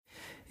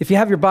If you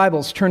have your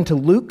Bibles, turn to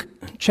Luke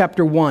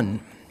chapter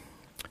 1.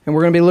 And we're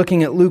going to be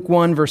looking at Luke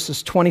 1,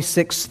 verses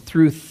 26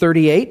 through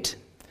 38.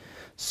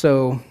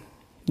 So,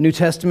 New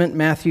Testament,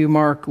 Matthew,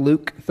 Mark,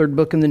 Luke, third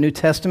book in the New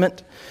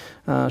Testament.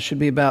 Should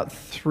be about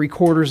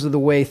 3/4 of the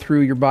way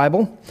through your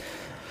Bible.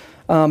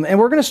 And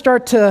we're going to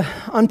start to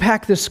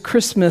unpack this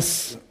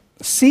Christmas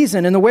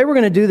season. And the way we're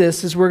going to do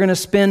this is we're going to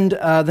spend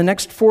the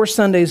next 4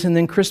 Sundays and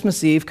then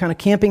Christmas Eve kind of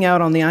camping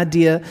out on the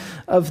idea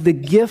of the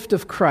gift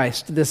of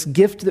Christ, this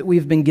gift that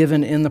we've been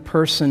given in the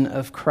person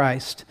of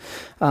Christ.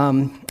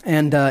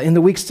 And in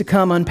the weeks to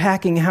come,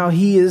 unpacking how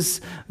He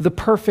is the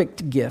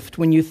perfect gift.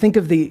 When you think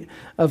of the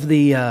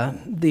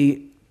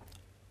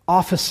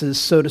offices,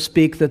 so to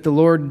speak, that the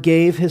Lord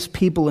gave His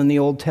people in the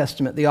Old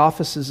Testament, the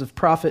offices of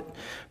prophet,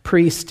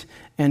 priest,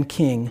 and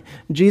king,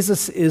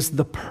 Jesus is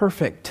the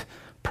perfect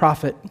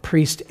prophet,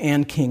 priest,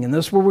 and king. And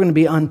this is what we're going to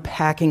be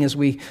unpacking as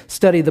we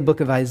study the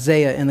book of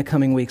Isaiah in the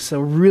coming weeks. So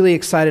really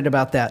excited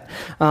about that.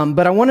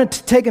 But I wanted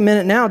to take a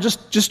minute now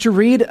just to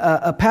read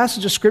a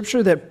passage of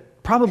Scripture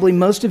that probably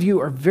most of you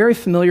are very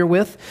familiar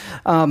with.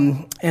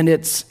 And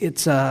it's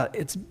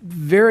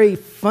very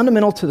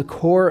fundamental to the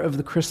core of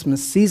the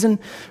Christmas season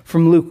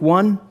from Luke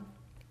 1,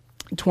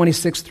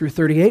 26 through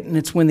 38. And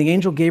it's when the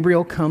angel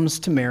Gabriel comes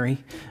to Mary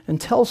and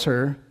tells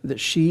her that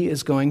she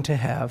is going to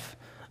have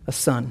a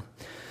son.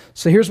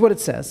 So here's what it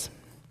says.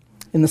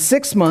 In the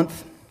 6th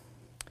month,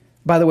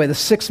 by the way, the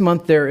 6th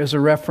month there is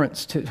a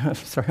reference to,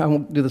 sorry, I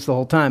won't do this the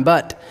whole time,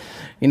 but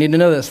you need to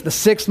know this. The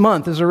 6th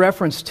month is a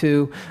reference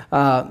to,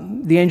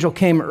 the angel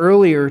came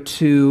earlier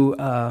to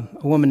a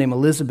woman named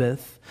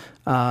Elizabeth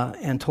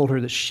and told her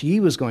that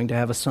she was going to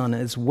have a son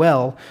as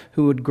well,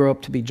 who would grow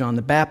up to be John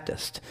the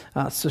Baptist.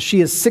 So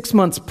she is 6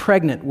 months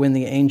pregnant when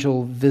the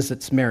angel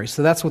visits Mary.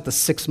 So that's what the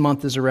 6th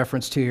month is a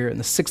reference to here. In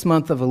the 6th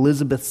month of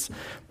Elizabeth's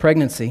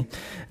pregnancy,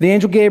 the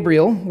angel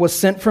Gabriel was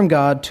sent from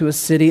God to a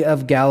city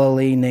of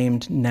Galilee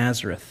named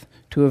Nazareth,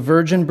 to a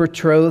virgin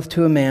betrothed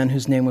to a man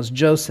whose name was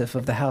Joseph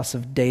of the house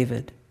of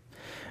David.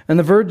 And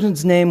the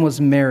virgin's name was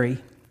Mary.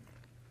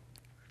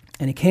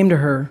 And he came to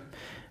her,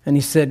 and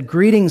he said,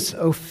 "Greetings,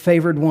 O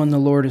favored one, the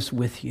Lord is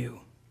with you."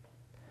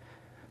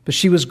 But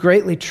she was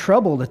greatly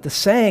troubled at the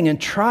saying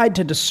and tried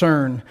to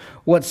discern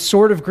what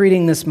sort of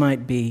greeting this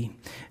might be.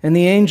 And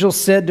the angel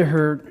said to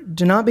her,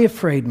 "Do not be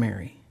afraid,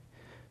 Mary,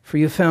 for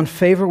you have found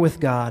favor with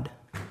God.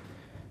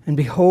 And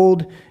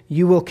behold,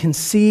 you will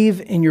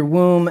conceive in your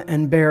womb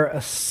and bear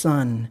a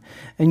son,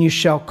 and you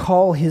shall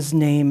call his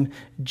name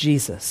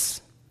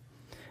Jesus.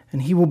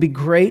 And he will be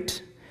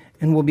great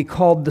and will be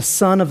called the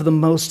Son of the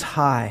Most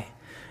High.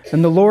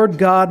 And the Lord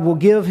God will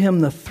give him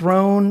the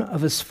throne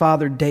of his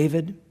father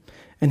David,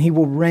 and he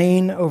will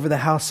reign over the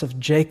house of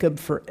Jacob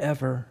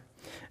forever,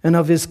 and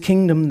of his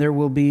kingdom there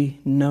will be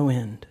no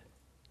end."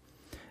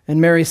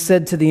 And Mary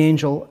said to the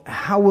angel,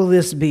 "How will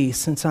this be,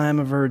 since I am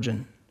a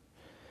virgin?"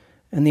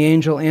 And the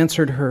angel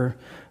answered her,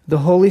 "The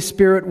Holy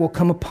Spirit will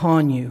come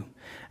upon you,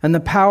 and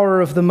the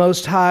power of the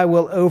Most High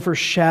will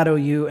overshadow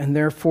you, and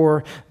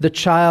therefore the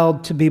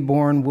child to be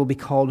born will be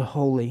called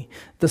Holy,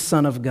 the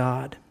Son of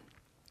God.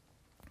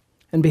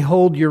 And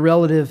behold, your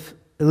relative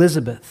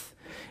Elizabeth,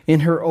 in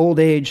her old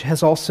age,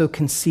 has also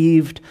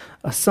conceived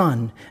a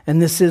son,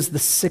 and this is the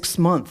 6th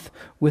month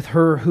with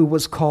her who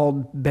was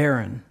called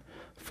barren,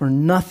 for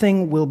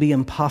nothing will be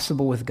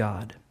impossible with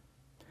God."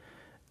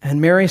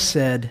 And Mary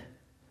said,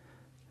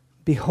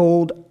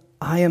 "Behold,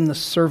 I am the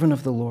servant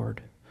of the Lord.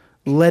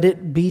 Let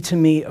it be to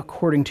me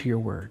according to your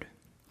word."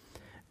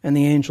 And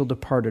the angel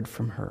departed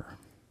from her.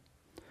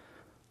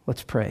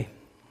 Let's pray.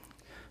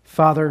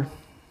 Father,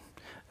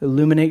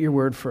 illuminate your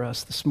word for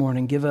us this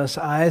morning. Give us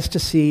eyes to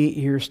see,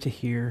 ears to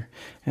hear,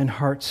 and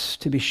hearts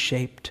to be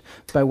shaped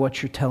by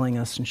what you're telling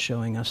us and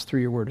showing us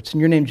through your word. It's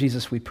in your name,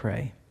 Jesus, we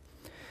pray.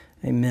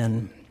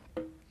 Amen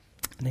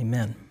and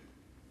amen.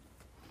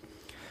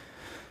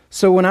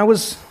 So when I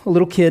was a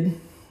little kid,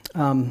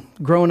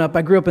 growing up,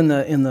 I grew up in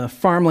the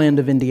farmland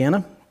of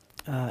Indiana,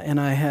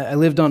 and I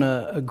lived on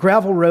a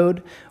gravel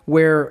road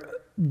where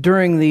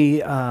during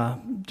the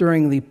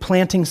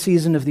planting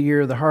season of the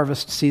year, the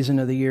harvest season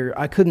of the year,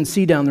 I couldn't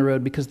see down the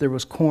road because there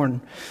was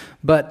corn.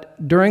 But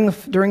during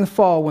the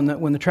fall,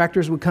 when the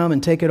tractors would come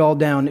and take it all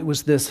down, it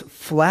was this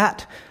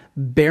flat,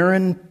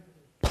 barren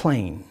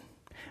plain,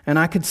 and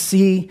I could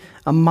see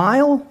a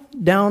mile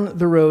down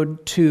the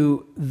road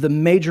to the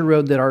major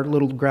road that our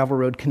little gravel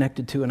road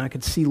connected to, and I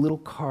could see little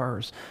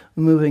cars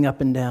moving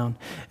up and down.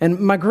 And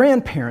my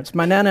grandparents,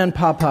 my Nana and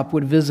Pop-Pop,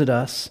 would visit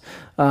us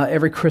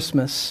every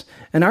Christmas.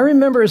 And I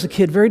remember as a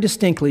kid very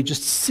distinctly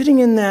just sitting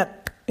in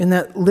that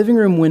living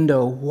room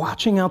window,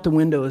 watching out the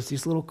window as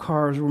these little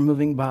cars were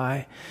moving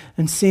by,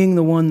 and seeing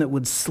the one that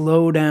would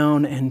slow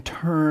down and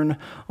turn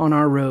on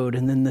our road,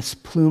 and then this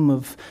plume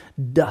of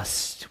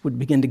dust would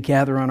begin to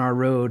gather on our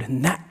road,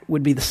 and that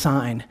would be the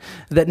sign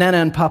that Nana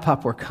and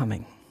Pop-Pop were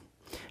coming.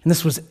 And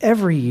this was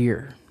every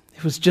year.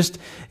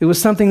 It was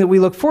something that we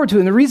looked forward to.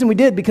 And the reason we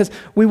did, because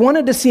we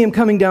wanted to see them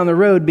coming down the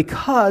road,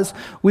 because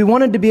we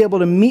wanted to be able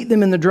to meet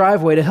them in the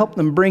driveway to help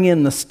them bring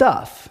in the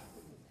stuff,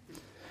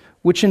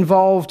 which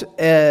involved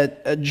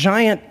a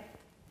giant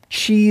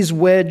cheese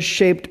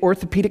wedge-shaped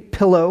orthopedic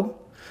pillow,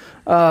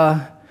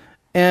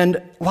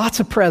 and lots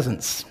of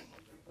presents.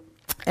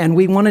 And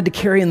we wanted to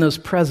carry in those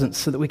presents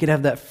so that we could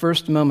have that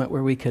first moment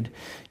where we could,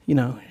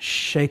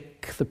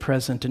 shake the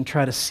present and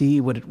try to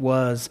see what it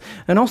was,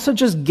 and also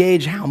just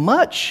gauge how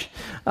much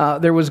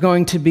there was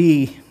going to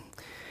be.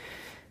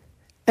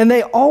 And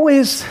they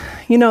always,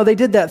 they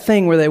did that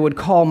thing where they would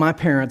call my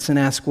parents and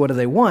ask, what do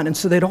they want? And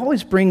so they'd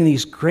always bring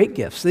these great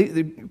gifts.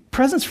 The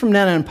presents from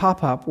Nana and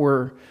Pop-Pop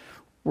were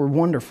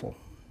wonderful.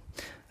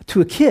 To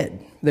a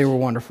kid, they were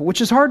wonderful,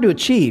 which is hard to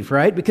achieve,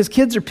 right? Because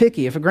kids are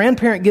picky. If a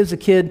grandparent gives a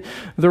kid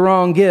the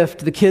wrong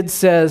gift, the kid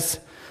says,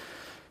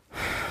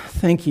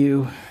 thank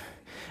you,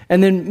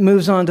 and then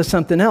moves on to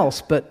something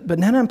else. But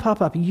Nana and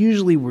Pop-Pop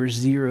usually were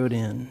zeroed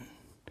in.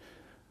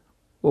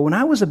 Well, when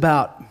I was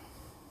about,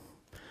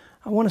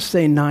 I want to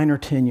say 9 or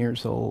 10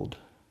 years old,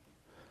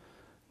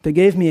 they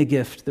gave me a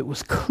gift that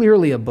was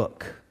clearly a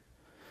book.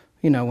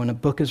 When a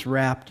book is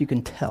wrapped, you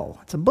can tell.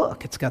 It's a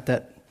book. It's got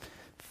that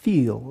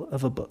feel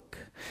of a book.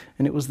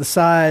 And it was the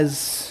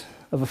size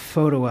of a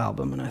photo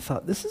album. And I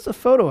thought, this is a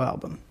photo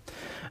album.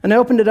 And I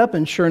opened it up,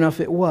 and sure enough,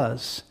 it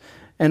was.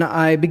 And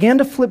I began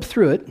to flip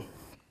through it.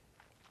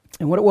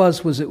 And what it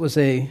was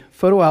a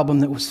photo album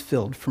that was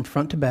filled from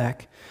front to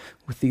back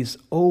with these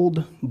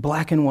old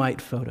black and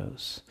white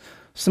photos,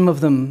 some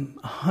of them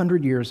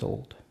 100 years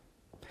old.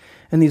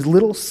 And these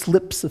little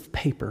slips of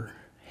paper,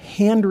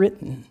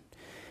 handwritten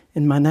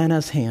in my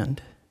Nana's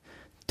hand,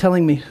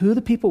 telling me who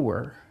the people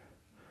were,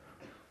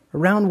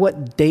 around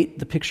what date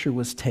the picture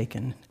was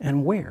taken,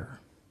 and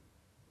where.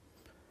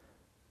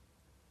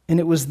 And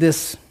it was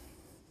this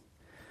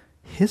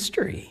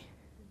history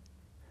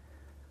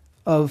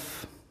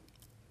of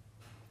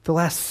the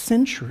last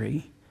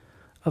century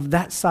of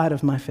that side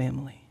of my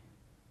family.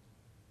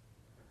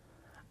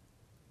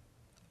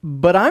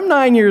 But I'm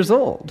 9 years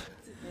old.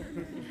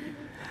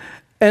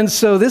 And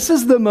so this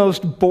is the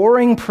most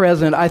boring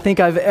present I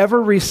think I've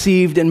ever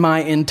received in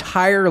my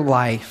entire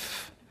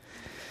life.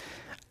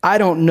 I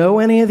don't know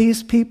any of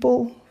these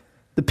people.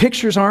 The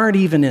pictures aren't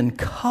even in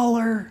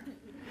color,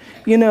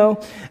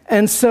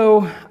 And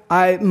so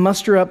I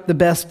muster up the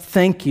best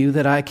thank you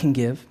that I can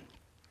give,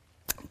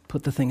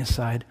 put the thing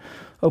aside,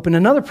 open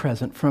another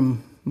present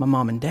from my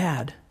mom and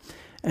dad,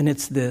 and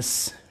it's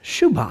this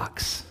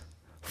shoebox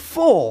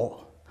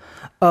full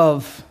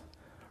of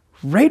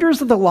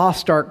Raiders of the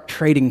Lost Ark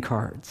trading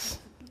cards,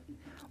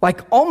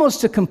 like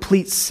almost a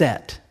complete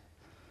set,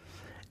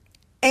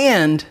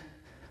 and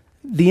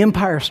the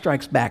Empire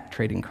Strikes Back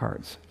trading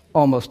cards,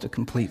 almost a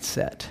complete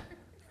set.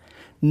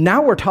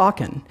 Now we're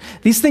talking.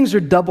 These things are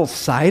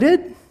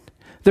double-sided.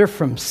 They're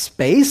from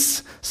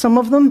space, some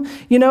of them,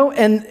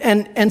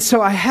 and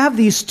so I have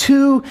these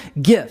two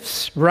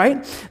gifts,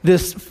 right?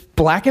 This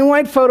black and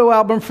white photo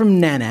album from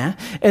Nana,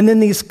 and then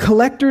these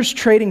collector's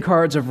trading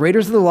cards of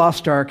Raiders of the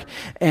Lost Ark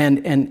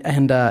and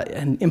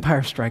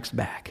Empire Strikes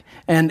Back.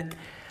 And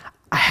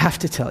I have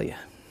to tell you,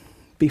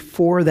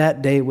 before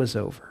that day was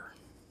over,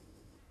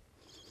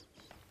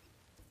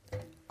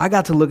 I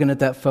got to looking at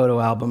that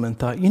photo album and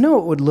thought,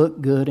 what would look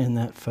good in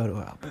that photo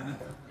album?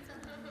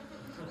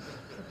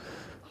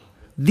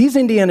 These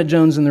Indiana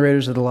Jones and the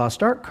Raiders of the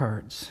Lost Ark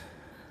cards.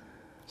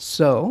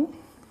 So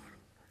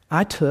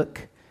I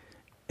took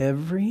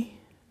every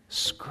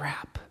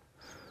scrap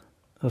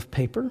of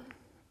paper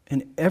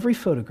and every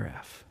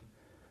photograph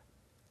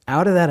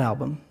out of that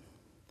album,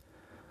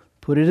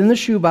 put it in the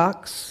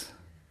shoebox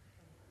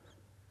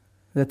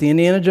that the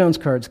Indiana Jones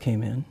cards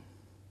came in,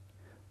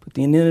 put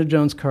the Indiana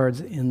Jones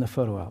cards in the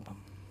photo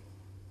album.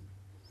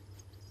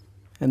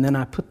 And then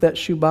I put that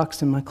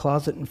shoebox in my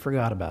closet and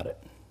forgot about it.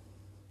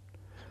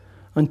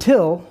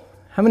 Until,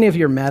 how many of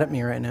you are mad at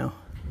me right now?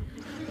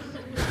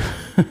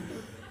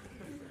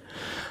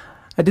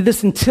 I did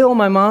this until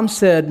my mom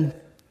said,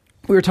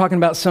 we were talking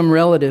about some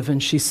relative,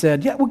 and she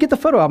said, yeah, we'll get the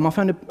photo album.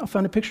 I'll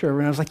find a picture of her.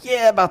 And I was like,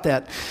 yeah, about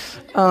that.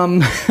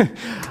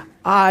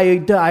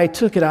 I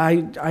took it.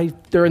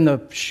 They're in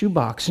the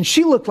shoebox. And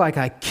she looked like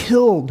I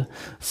killed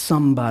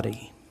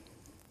somebody.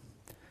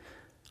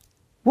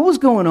 What was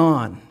going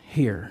on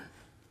here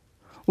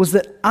was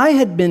that I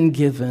had been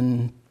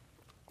given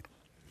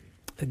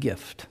a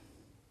gift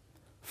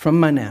from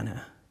my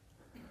Nana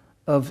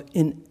of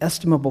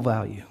inestimable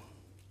value.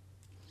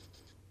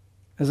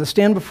 As I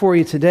stand before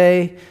you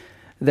today,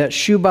 that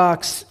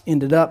shoebox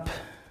ended up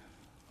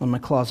on my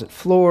closet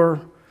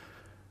floor,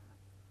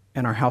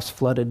 and our house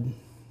flooded,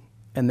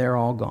 and they're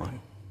all gone.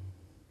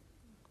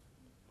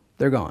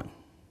 They're gone.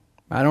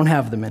 I don't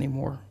have them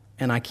anymore,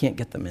 and I can't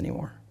get them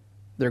anymore.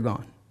 They're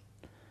gone.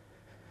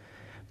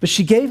 But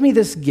she gave me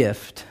this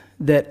gift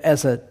that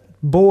as a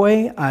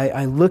boy,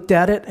 I looked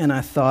at it and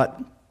I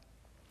thought,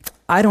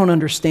 I don't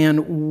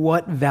understand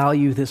what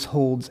value this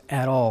holds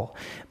at all.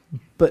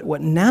 But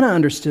what Nana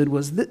understood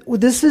was,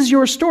 this is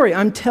your story.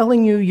 I'm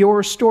telling you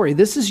your story.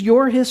 This is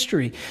your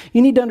history.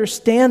 You need to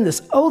understand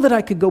this. Oh, that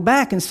I could go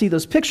back and see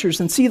those pictures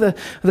and see the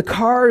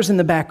cars in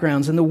the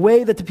backgrounds and the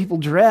way that the people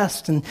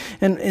dressed and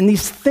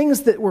these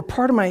things that were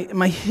part of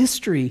my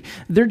history.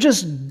 They're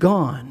just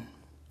gone.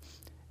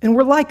 And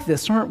we're like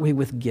this, aren't we,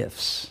 with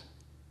gifts?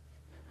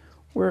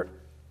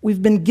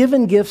 We've been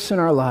given gifts in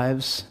our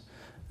lives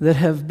that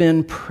have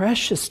been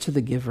precious to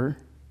the giver,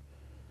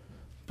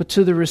 but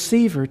to the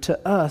receiver,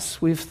 to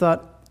us, we've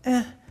thought,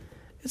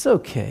 it's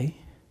okay.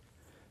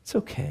 It's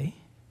okay.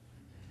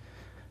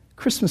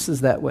 Christmas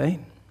is that way,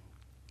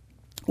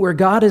 where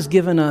God has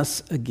given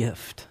us a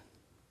gift.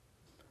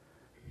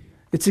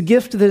 It's a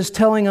gift that is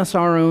telling us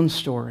our own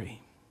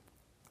story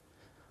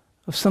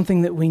of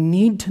something that we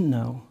need to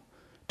know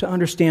to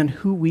understand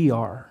who we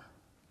are.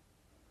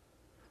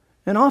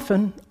 And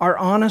often, our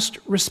honest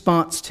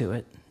response to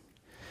it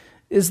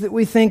is that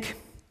we think,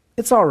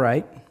 it's all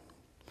right,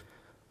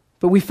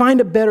 but we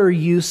find a better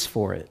use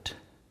for it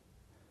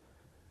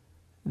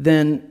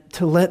than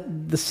to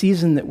let the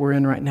season that we're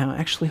in right now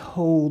actually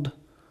hold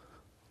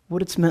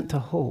what it's meant to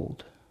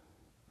hold.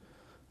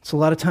 So a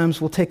lot of times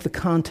we'll take the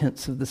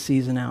contents of the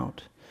season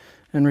out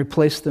and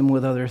replace them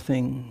with other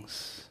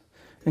things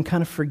and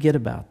kind of forget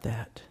about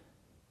that.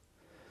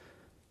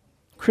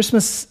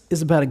 Christmas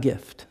is about a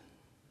gift.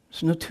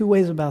 There's no two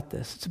ways about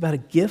this. It's about a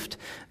gift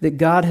that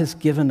God has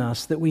given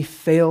us that we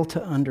fail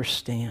to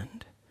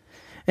understand.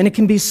 And it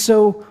can be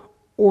so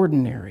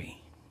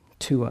ordinary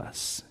to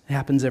us. It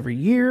happens every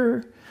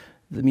year.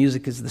 The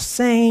music is the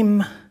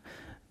same.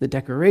 The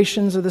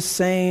decorations are the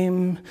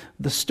same.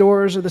 The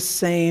stores are the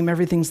same.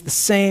 Everything's the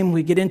same.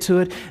 We get into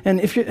it. And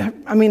if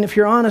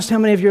you're honest, how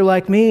many of you are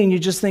like me and you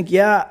just think,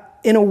 yeah,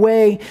 in a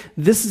way,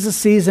 this is a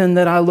season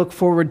that I look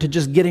forward to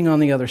just getting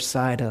on the other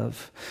side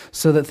of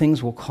so that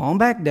things will calm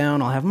back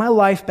down. I'll have my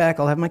life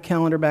back. I'll have my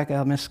calendar back. I'll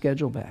have my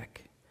schedule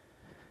back.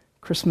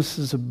 Christmas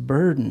is a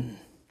burden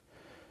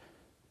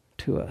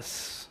to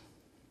us.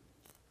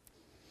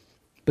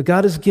 But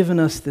God has given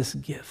us this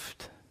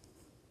gift.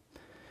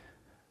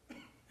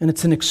 And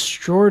it's an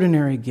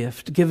extraordinary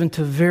gift given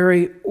to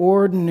very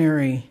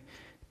ordinary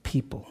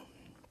people.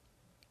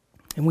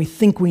 And we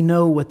think we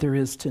know what there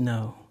is to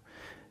know.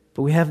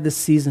 But we have this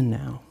season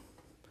now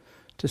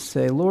to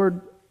say,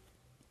 Lord,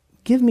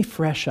 give me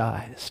fresh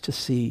eyes to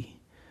see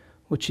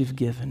what you've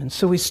given. And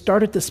so we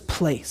start at this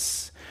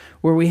place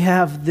where we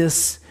have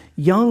this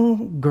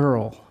young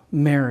girl,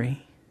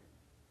 Mary,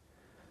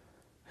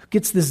 who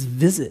gets this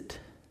visit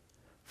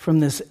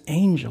from this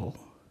angel.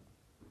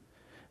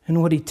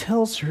 And what he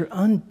tells her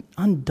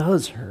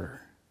undoes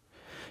her.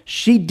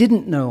 She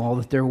didn't know all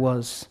that there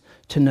was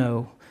to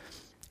know.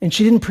 And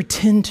she didn't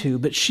pretend to,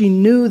 but she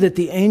knew that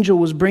the angel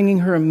was bringing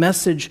her a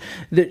message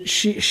that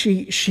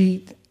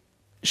she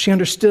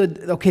understood,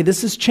 okay,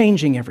 this is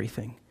changing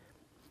everything.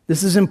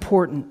 This is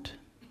important.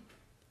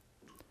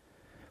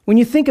 When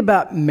you think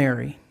about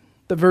Mary,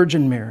 the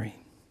Virgin Mary,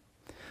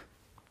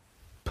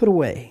 put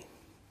away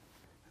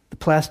the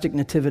plastic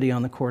nativity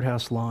on the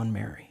courthouse lawn,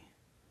 Mary.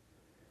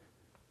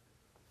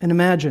 And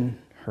imagine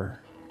her.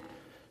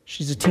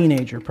 She's a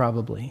teenager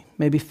probably,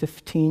 maybe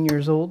 15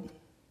 years old.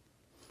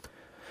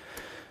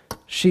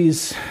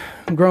 She's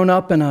grown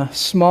up in a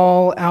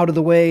small,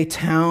 out-of-the-way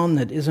town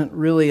that isn't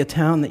really a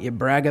town that you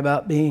brag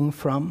about being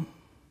from.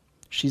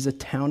 She's a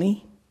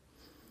townie.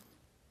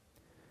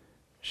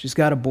 She's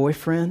got a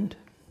boyfriend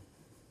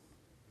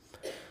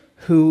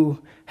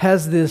who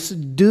has this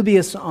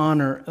dubious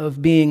honor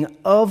of being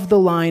of the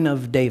line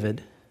of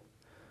David,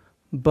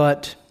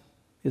 but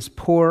is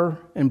poor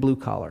and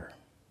blue-collar,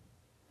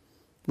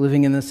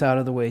 living in this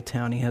out-of-the-way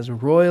town. He has a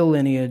royal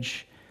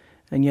lineage,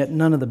 and yet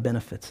none of the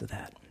benefits of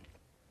that.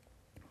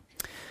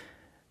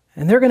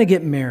 And they're going to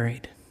get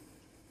married.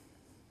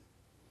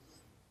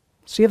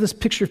 So you have this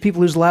picture of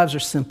people whose lives are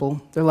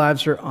simple. Their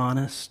lives are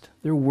honest.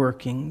 They're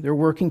working. They're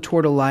working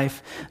toward a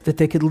life that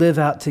they could live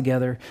out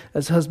together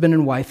as husband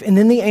and wife. And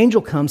then the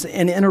angel comes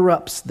and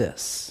interrupts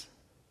this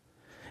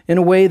in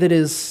a way that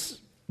is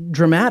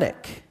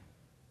dramatic.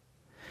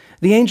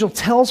 The angel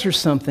tells her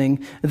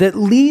something that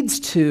leads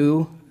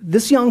to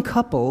this young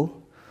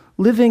couple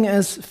living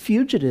as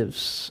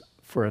fugitives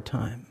for a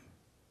time.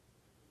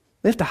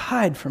 They have to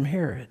hide from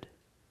Herod.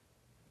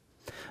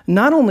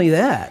 Not only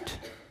that,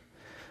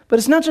 but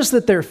it's not just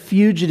that they're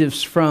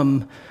fugitives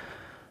from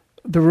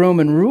the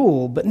Roman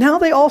rule, but now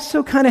they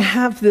also kind of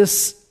have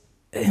this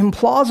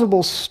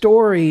implausible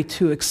story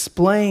to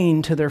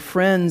explain to their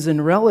friends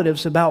and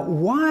relatives about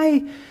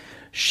why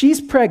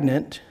she's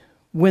pregnant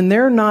when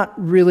they're not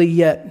really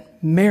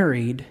yet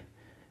married,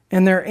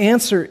 and their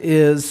answer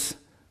is,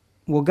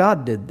 well,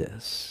 God did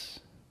this.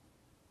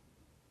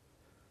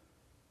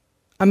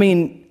 I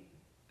mean,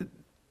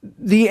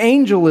 the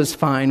angel is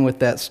fine with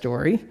that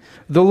story.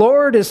 The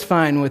Lord is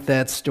fine with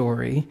that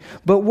story.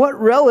 But what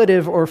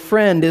relative or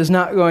friend is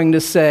not going to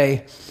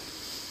say,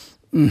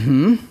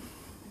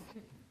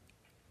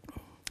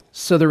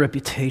 So their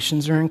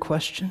reputations are in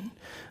question.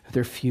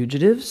 They're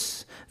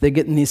fugitives. They're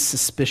getting these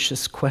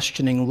suspicious,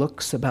 questioning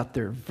looks about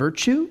their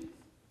virtue.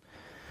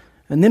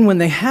 And then when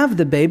they have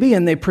the baby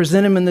and they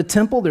present him in the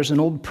temple, there's an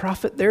old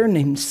prophet there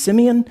named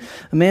Simeon,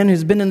 a man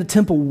who's been in the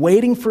temple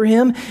waiting for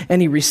him, and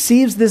he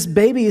receives this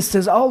baby. He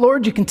says, "Oh,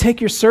 Lord, you can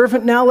take your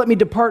servant now. Let me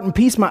depart in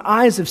peace. My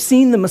eyes have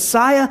seen the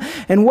Messiah."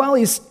 And while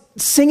he's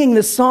singing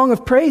this song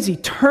of praise, he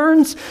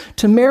turns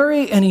to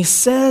Mary and he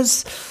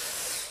says,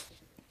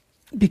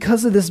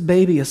 because of this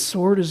baby, a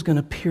sword is going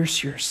to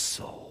pierce your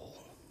soul.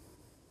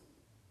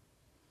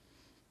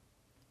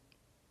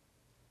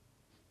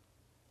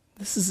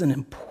 This is an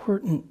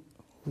important,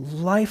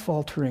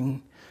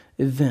 life-altering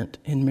event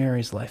in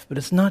Mary's life, but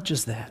it's not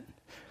just that.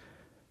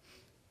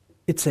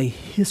 It's a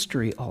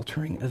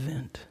history-altering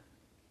event.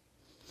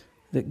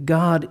 That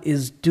God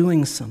is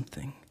doing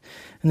something.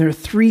 And there are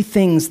three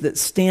things that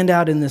stand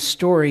out in this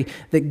story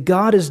that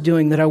God is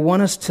doing that I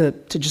want us to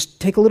just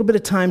take a little bit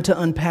of time to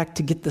unpack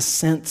to get the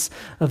sense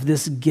of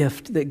this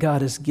gift that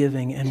God is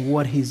giving and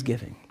what he's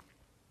giving.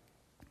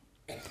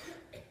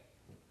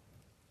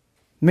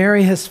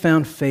 Mary has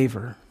found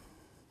favor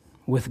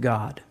with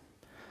God,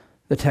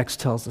 the text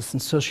tells us,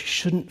 and so she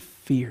shouldn't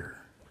fear.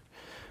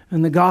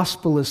 And the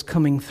gospel is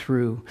coming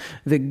through,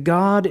 that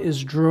God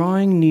is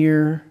drawing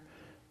near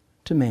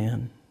to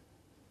man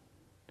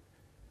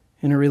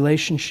in a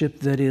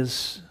relationship that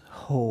is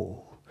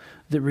whole,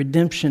 that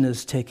redemption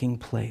is taking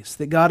place,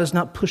 that God is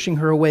not pushing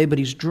her away, but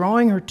he's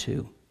drawing her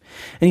to,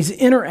 and he's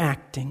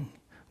interacting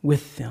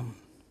with them.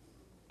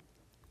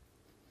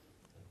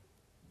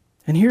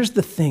 And here's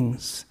the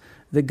things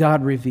that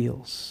God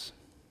reveals.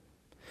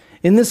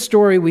 In this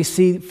story, we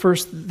see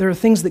first, there are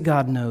things that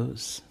God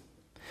knows.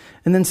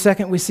 And then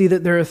second, we see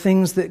that there are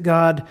things that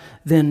God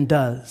then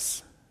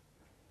does.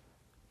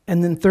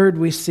 And then third,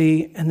 we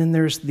see, and then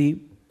there's the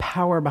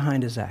power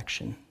behind his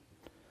action.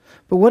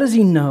 But what does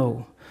he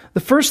know? The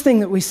first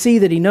thing that we see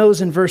that he knows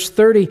in verse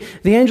 30,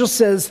 the angel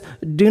says,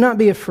 do not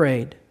be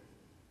afraid.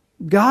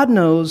 God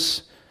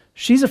knows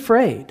she's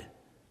afraid.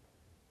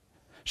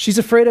 She's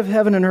afraid of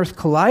heaven and earth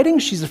colliding.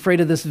 She's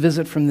afraid of this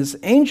visit from this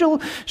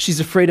angel. She's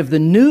afraid of the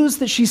news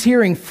that she's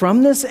hearing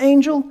from this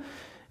angel.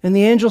 And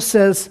the angel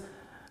says,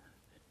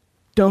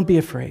 don't be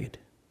afraid.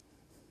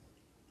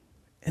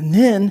 And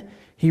then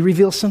he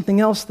reveals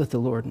something else that the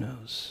Lord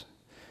knows.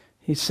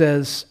 He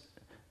says,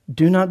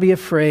 do not be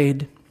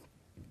afraid,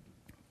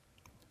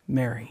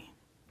 Mary.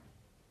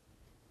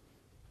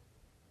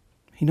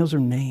 He knows her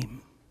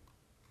name.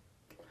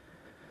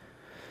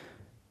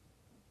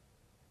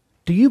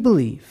 Do you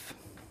believe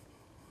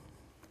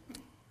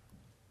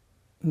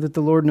that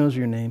the Lord knows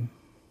your name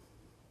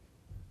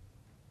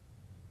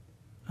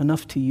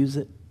enough to use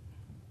it?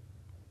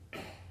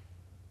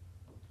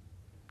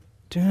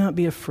 Do not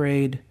be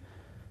afraid,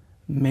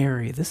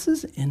 Mary. This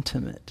is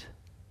intimate.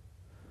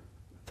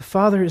 The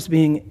Father is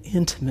being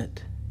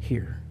intimate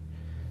here.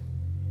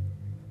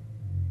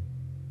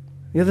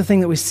 The other thing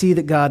that we see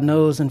that God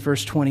knows in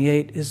verse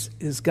 28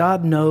 is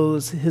God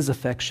knows his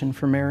affection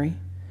for Mary.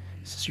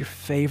 He says, you're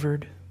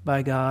favored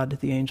by God,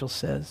 the angel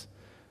says.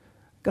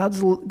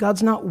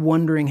 God's not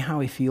wondering how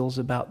he feels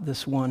about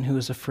this one who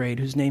is afraid,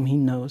 whose name he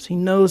knows. He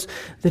knows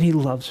that he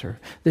loves her,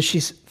 that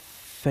she's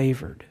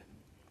favored.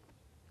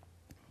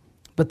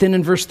 But then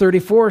in verse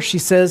 34, she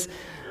says,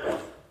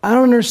 I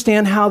don't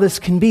understand how this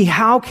can be.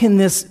 How can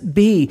this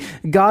be?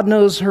 God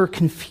knows her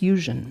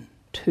confusion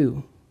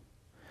too.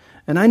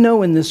 And I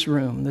know in this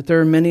room that there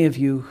are many of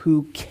you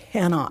who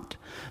cannot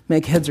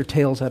make heads or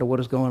tails out of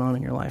what is going on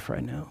in your life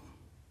right now.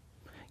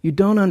 You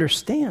don't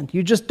understand.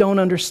 You just don't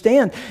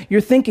understand.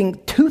 You're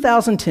thinking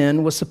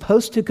 2010 was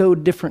supposed to go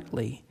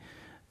differently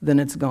than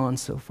it's gone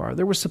so far.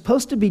 There were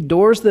supposed to be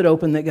doors that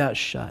opened that got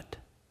shut.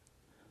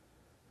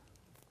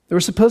 There were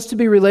supposed to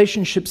be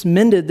relationships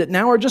mended that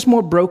now are just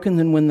more broken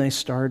than when they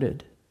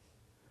started.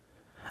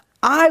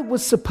 I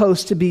was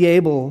supposed to be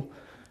able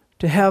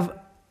to have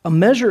a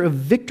measure of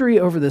victory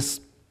over this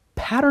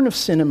pattern of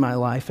sin in my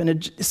life, and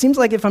it seems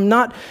like if I'm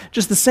not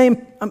just the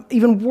same, I'm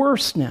even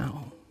worse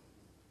now.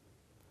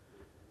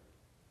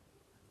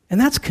 And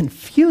that's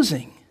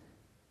confusing.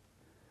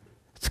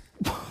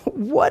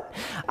 What?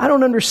 I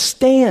don't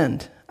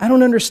understand. I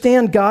don't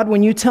understand, God,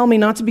 when you tell me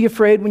not to be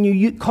afraid, when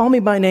you call me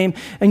by name,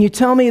 and you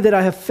tell me that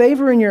I have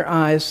favor in your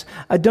eyes.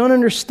 I don't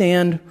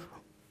understand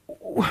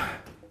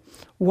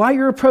why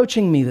you're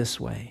approaching me this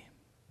way.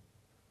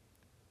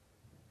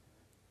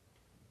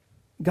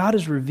 God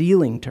is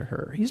revealing to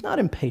her. He's not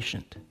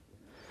impatient.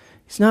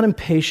 He's not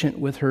impatient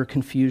with her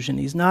confusion.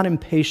 He's not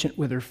impatient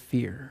with her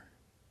fear.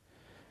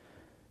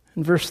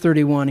 In verse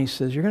 31, he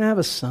says, you're going to have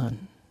a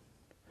son.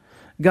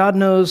 God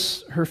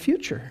knows her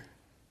future.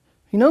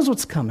 He knows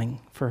what's coming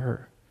for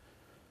her.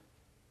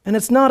 And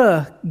it's not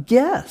a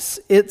guess.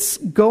 It's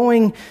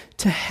going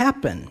to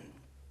happen.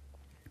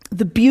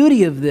 The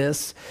beauty of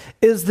this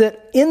is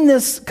that in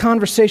this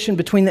conversation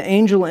between the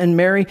angel and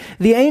Mary,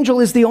 the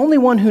angel is the only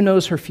one who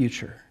knows her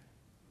future.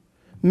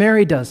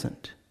 Mary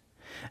doesn't.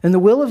 And the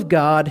will of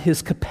God,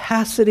 his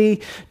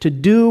capacity to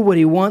do what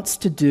he wants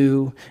to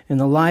do in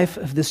the life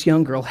of this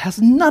young girl, has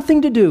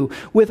nothing to do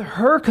with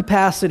her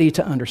capacity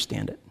to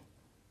understand it,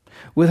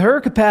 with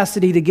her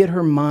capacity to get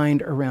her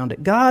mind around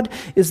it. God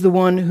is the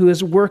one who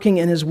is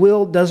working, and his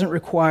will doesn't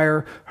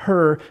require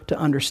her to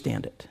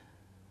understand it.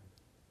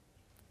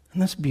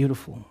 And that's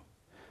beautiful.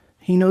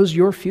 He knows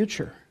your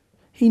future.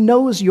 He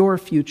knows your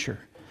future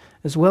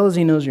as well as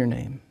he knows your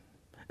name,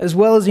 as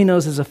well as he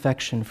knows his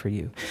affection for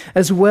you,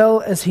 as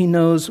well as he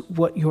knows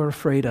what you're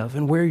afraid of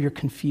and where you're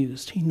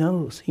confused. He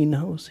knows, he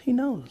knows, he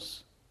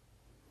knows.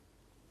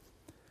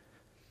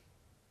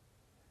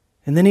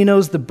 And then he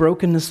knows the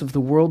brokenness of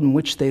the world in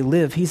which they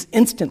live. He's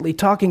instantly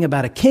talking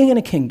about a king and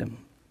a kingdom.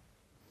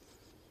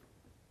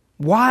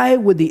 Why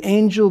would the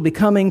angel be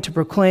coming to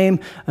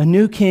proclaim a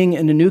new king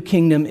and a new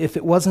kingdom if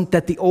it wasn't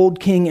that the old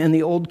king and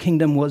the old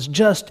kingdom was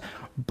just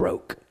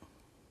broke?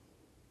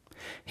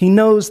 He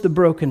knows the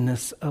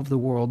brokenness of the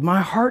world.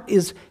 My heart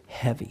is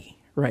heavy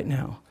right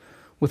now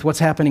with what's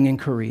happening in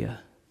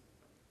Korea,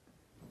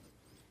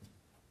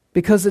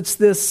 because it's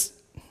this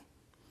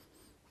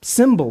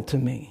symbol to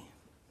me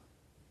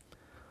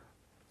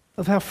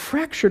of how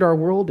fractured our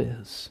world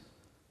is.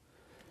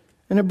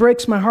 And it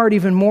breaks my heart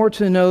even more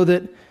to know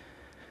that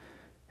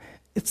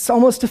it's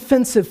almost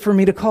offensive for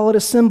me to call it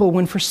a symbol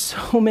when for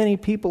so many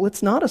people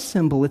it's not a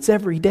symbol, it's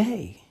every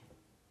day.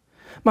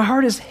 My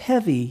heart is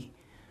heavy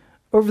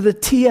over the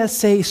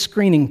TSA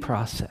screening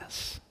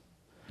process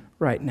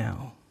right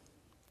now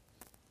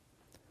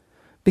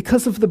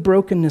because of the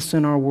brokenness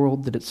in our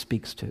world that it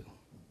speaks to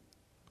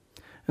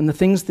and the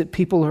things that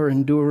people are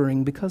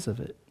enduring because of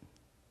it.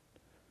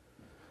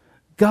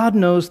 God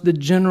knows the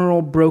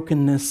general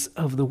brokenness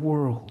of the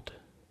world,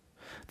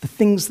 the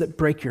things that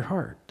break your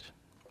heart.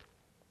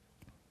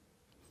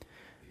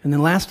 And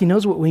then last, he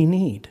knows what we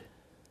need.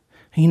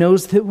 He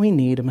knows that we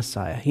need a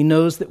Messiah. He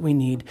knows that we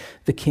need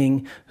the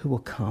King who will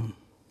come.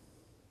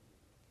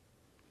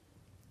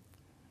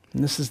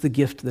 And this is the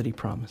gift that he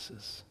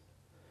promises.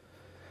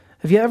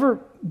 Have you ever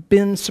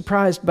been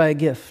surprised by a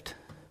gift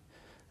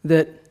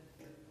that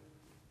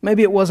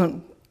maybe it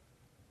wasn't,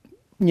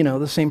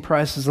 the same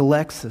price as a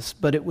Lexus,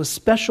 but it was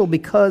special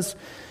because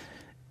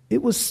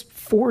it was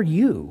for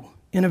you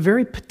in a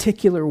very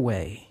particular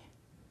way?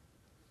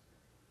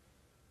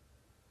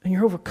 And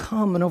you're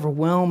overcome and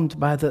overwhelmed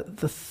by the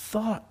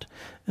thought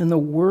and the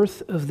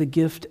worth of the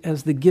gift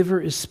as the giver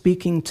is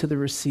speaking to the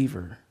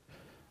receiver.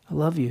 I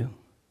love you,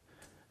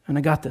 and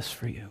I got this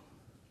for you.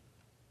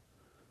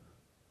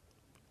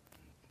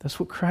 That's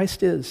what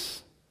Christ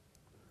is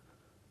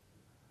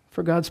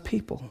for God's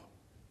people.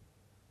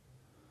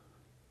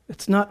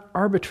 It's not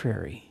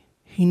arbitrary.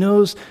 He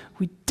knows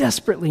we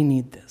desperately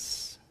need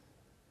this.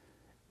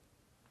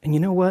 And you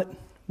know what?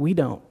 We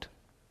don't.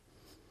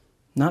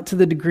 Not to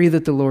the degree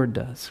that the Lord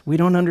does. We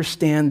don't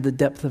understand the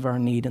depth of our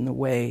need in the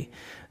way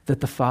that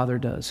the Father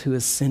does, who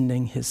is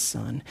sending his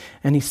Son.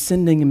 And he's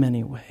sending him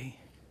anyway.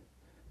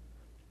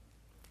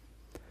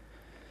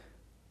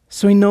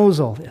 So he knows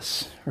all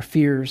this, our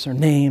fears, our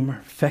name,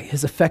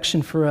 his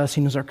affection for us. He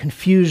knows our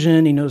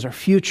confusion. He knows our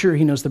future.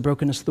 He knows the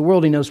brokenness of the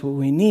world. He knows what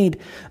we need.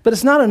 But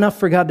it's not enough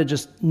for God to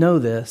just know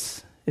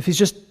this. If he's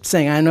just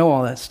saying, I know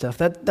all that stuff,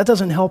 that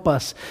doesn't help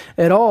us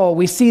at all.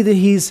 We see that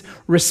he's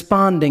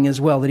responding as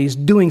well, that he's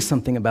doing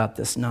something about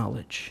this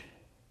knowledge.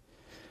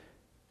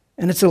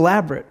 And it's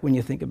elaborate when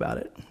you think about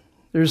it.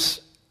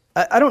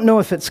 I don't know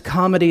if it's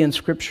comedy in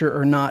Scripture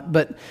or not,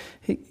 but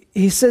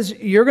he says,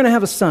 you're going to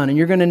have a son, and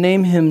you're going to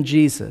name him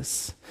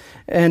Jesus.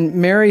 And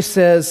Mary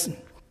says,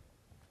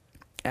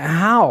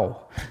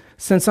 how?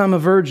 Since I'm a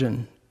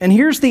virgin. And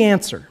here's the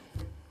answer.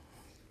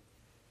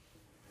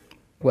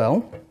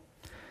 Well,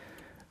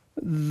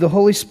 the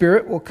Holy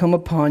Spirit will come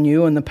upon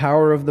you, and the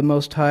power of the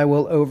Most High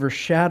will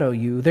overshadow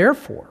you.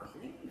 Therefore,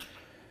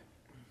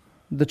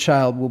 the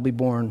child will be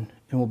born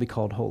and will be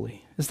called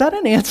holy. Is that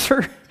an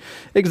answer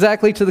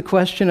exactly to the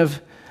question of,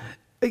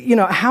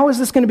 how is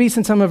this going to be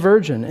since I'm a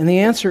virgin? And the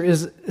answer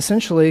is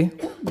essentially,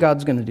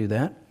 God's going to do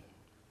that.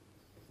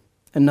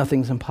 And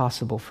nothing's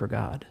impossible for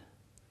God.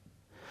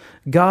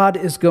 God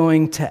is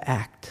going to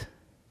act.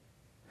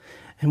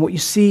 And what you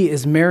see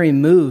is Mary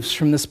moves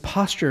from this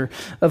posture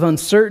of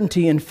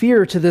uncertainty and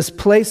fear to this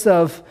place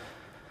of,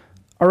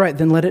 all right,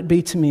 then let it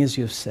be to me as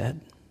you have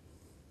said.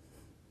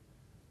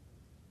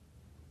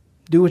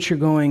 Do what you're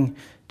going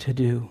to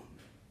do.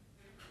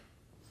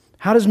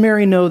 How does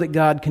Mary know that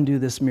God can do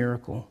this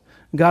miracle?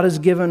 God has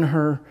given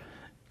her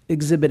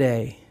Exhibit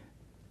A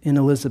in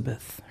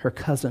Elizabeth, her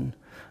cousin.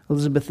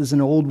 Elizabeth is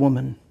an old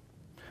woman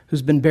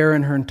who's been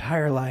barren her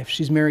entire life.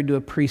 She's married to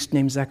a priest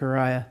named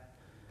Zechariah.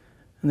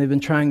 And they've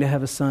been trying to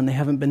have a son. They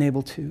haven't been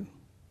able to.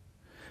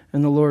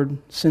 And the Lord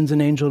sends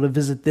an angel to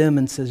visit them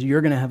and says,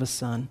 you're going to have a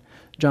son,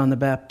 John the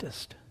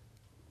Baptist.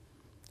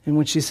 And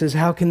when she says,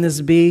 how can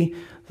this be?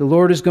 The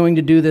Lord is going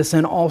to do this.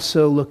 And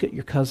also look at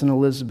your cousin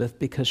Elizabeth,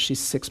 because she's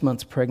 6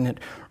 months pregnant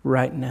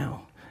right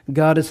now.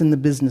 God is in the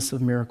business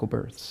of miracle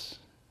births.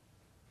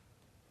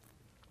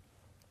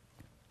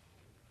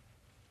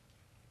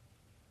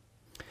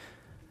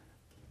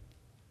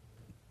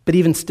 But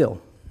even still,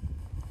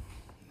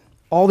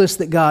 all this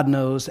that God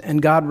knows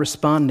and God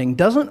responding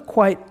doesn't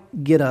quite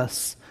get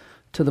us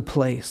to the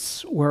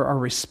place where our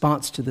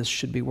response to this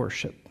should be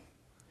worship.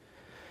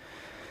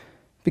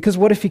 Because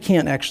what if he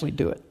can't actually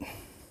do it?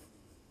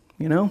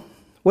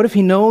 What if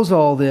he knows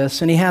all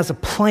this and he has a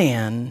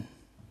plan,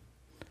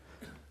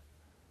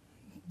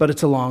 but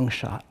it's a long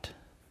shot?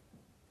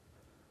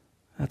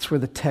 That's where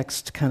the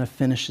text kind of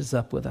finishes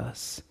up with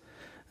us.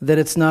 that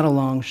it's not a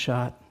long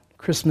shot.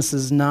 Christmas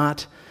is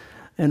not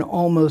an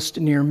almost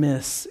near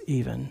miss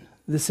even.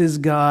 This is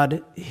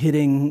God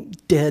hitting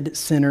dead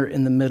center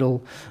in the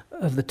middle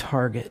of the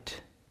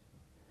target.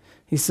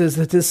 He says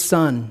that this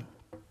Son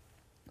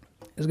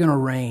is going to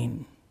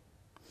reign.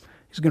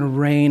 He's going to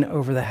reign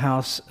over the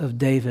house of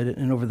David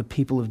and over the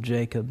people of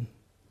Jacob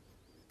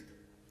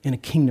in a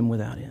kingdom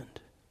without end.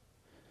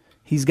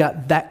 He's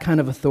got that kind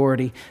of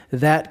authority,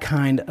 that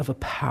kind of a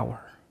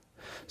power.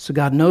 So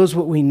God knows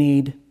what we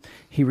need.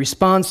 He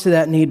responds to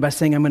that need by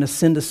saying, I'm going to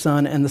send a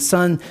Son, and the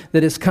Son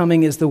that is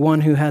coming is the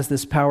one who has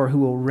this power, who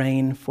will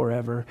reign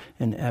forever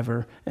and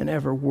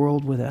ever,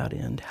 world without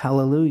end.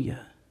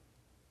 Hallelujah.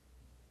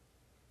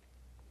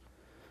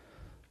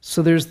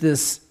 So there's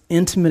this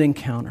intimate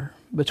encounter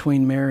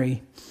between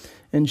Mary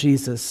and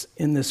Jesus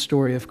in this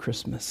story of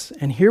Christmas.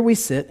 And here we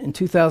sit in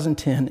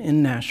 2010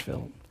 in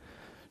Nashville,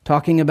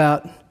 talking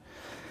about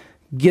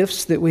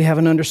gifts that we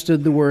haven't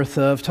understood the worth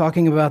of,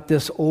 talking about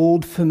this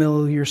old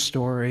familiar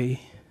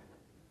story.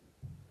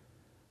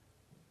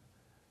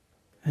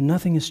 And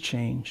nothing has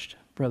changed,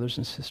 brothers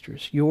and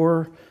sisters.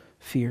 Your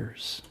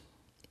fears,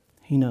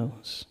 He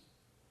knows.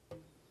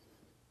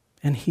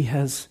 And He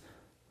has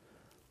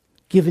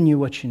given you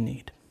what you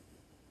need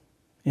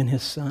in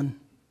His Son.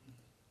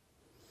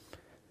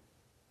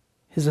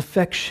 His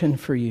affection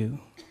for you,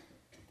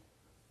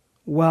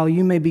 while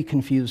you may be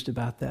confused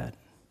about that,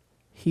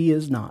 He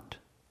is not.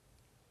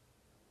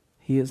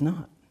 He is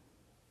not.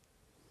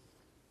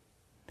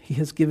 He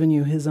has given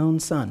you His own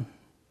Son.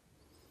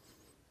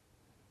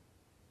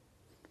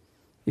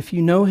 If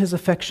you know His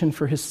affection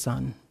for His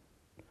Son,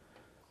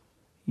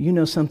 you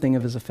know something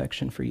of His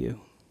affection for you,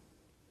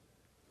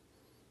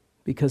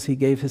 because He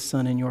gave His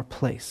Son in your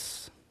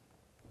place.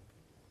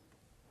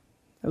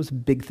 That was a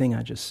big thing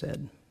I just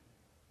said.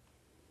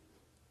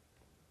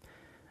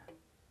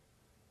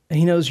 And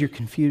He knows your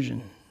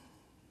confusion.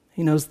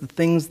 He knows the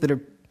things that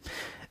are...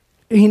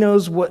 He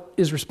knows what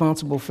is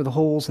responsible for the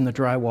holes in the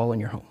drywall in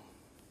your home.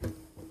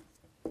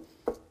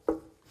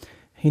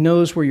 He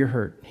knows where you're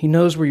hurt. He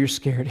knows where you're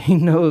scared. He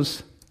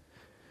knows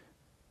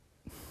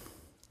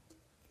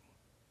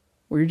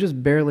where you're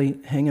just barely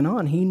hanging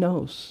on. He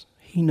knows.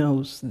 He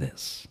knows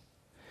this.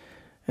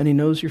 And He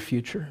knows your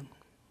future.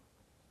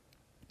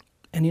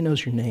 And He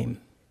knows your name.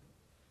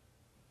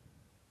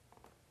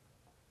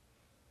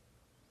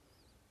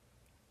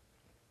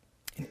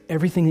 And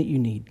everything that you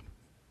need,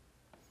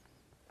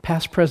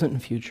 past, present,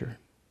 and future,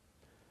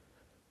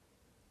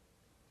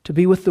 to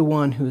be with the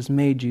one who has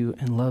made you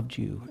and loved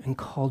you and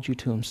called you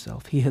to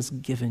Himself. He has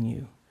given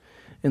you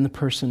in the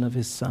person of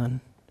His Son,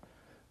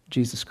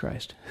 Jesus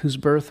Christ, whose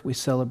birth we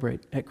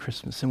celebrate at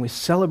Christmas. And we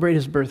celebrate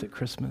His birth at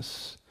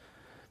Christmas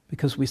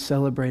because we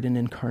celebrate an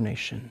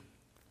incarnation.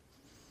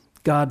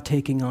 God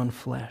taking on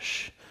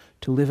flesh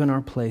to live in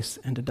our place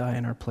and to die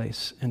in our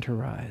place and to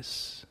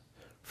rise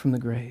from the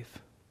grave.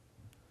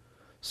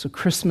 So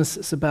Christmas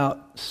is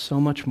about so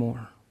much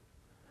more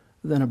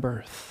than a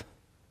birth.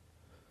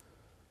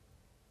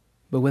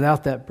 But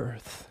without that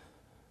birth,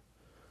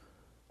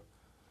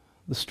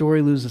 the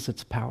story loses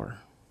its power.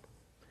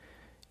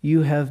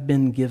 You have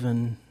been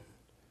given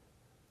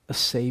a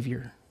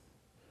Savior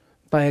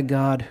by a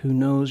God who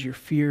knows your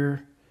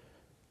fear,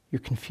 your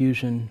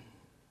confusion,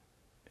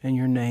 and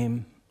your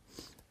name,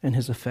 and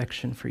His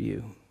affection for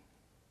you.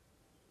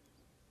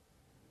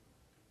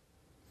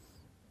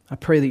 I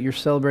pray that your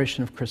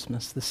celebration of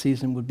Christmas this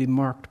season would be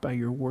marked by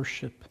your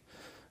worship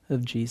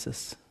of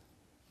Jesus.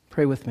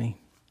 Pray with me.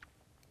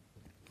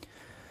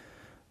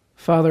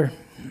 Father,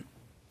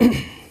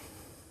 I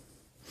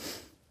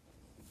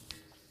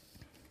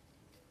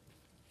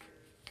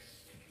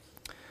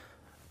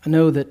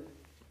know that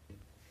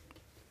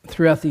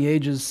throughout the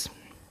ages,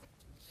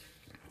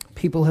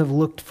 people have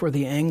looked for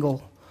the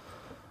angle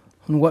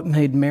on what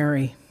made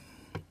Mary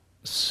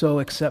so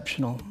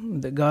exceptional,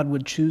 that God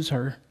would choose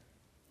her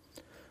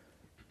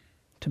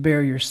to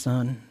bear your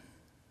Son.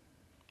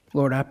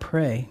 Lord, I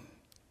pray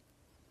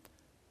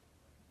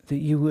that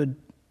you would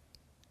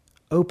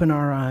open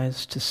our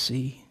eyes to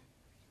see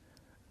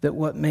that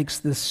what makes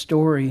this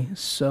story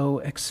so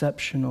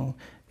exceptional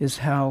is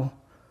how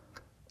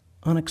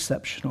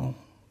unexceptional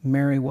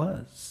Mary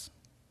was,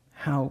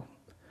 how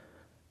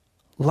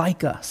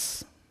like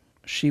us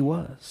she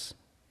was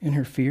in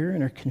her fear,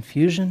 in her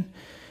confusion,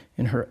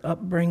 in her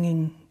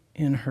upbringing,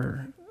 in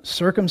her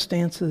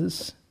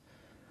circumstances.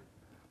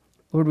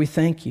 Lord, we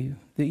thank you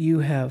that you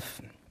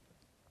have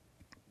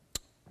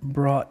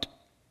brought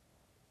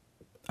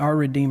our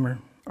Redeemer,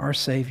 our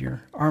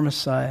Savior, our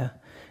Messiah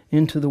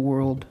into the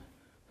world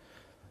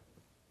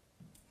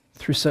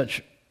through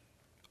such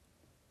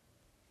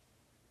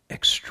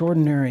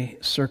extraordinary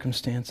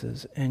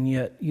circumstances, and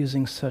yet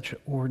using such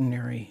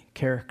ordinary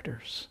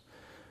characters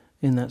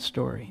in that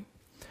story.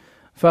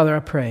 Father, I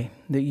pray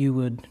that you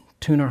would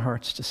tune our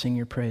hearts to sing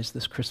your praise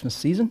this Christmas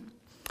season,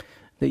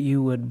 that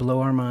you would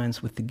blow our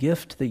minds with the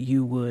gift, that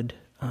you would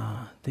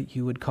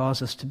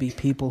cause us to be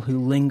people who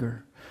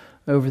linger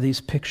over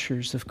these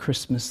pictures of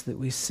Christmas that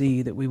we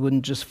see, that we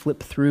wouldn't just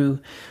flip through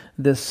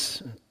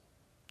this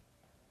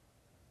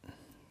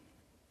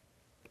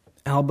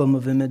album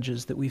of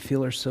images that we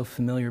feel are so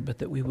familiar, but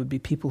that we would be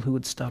people who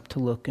would stop to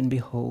look and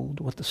behold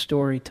what the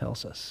story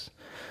tells us,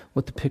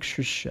 what the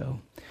pictures show.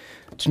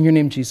 It's in your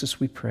name, Jesus,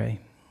 we pray,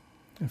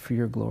 and for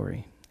your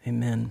glory.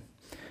 Amen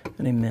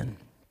and amen.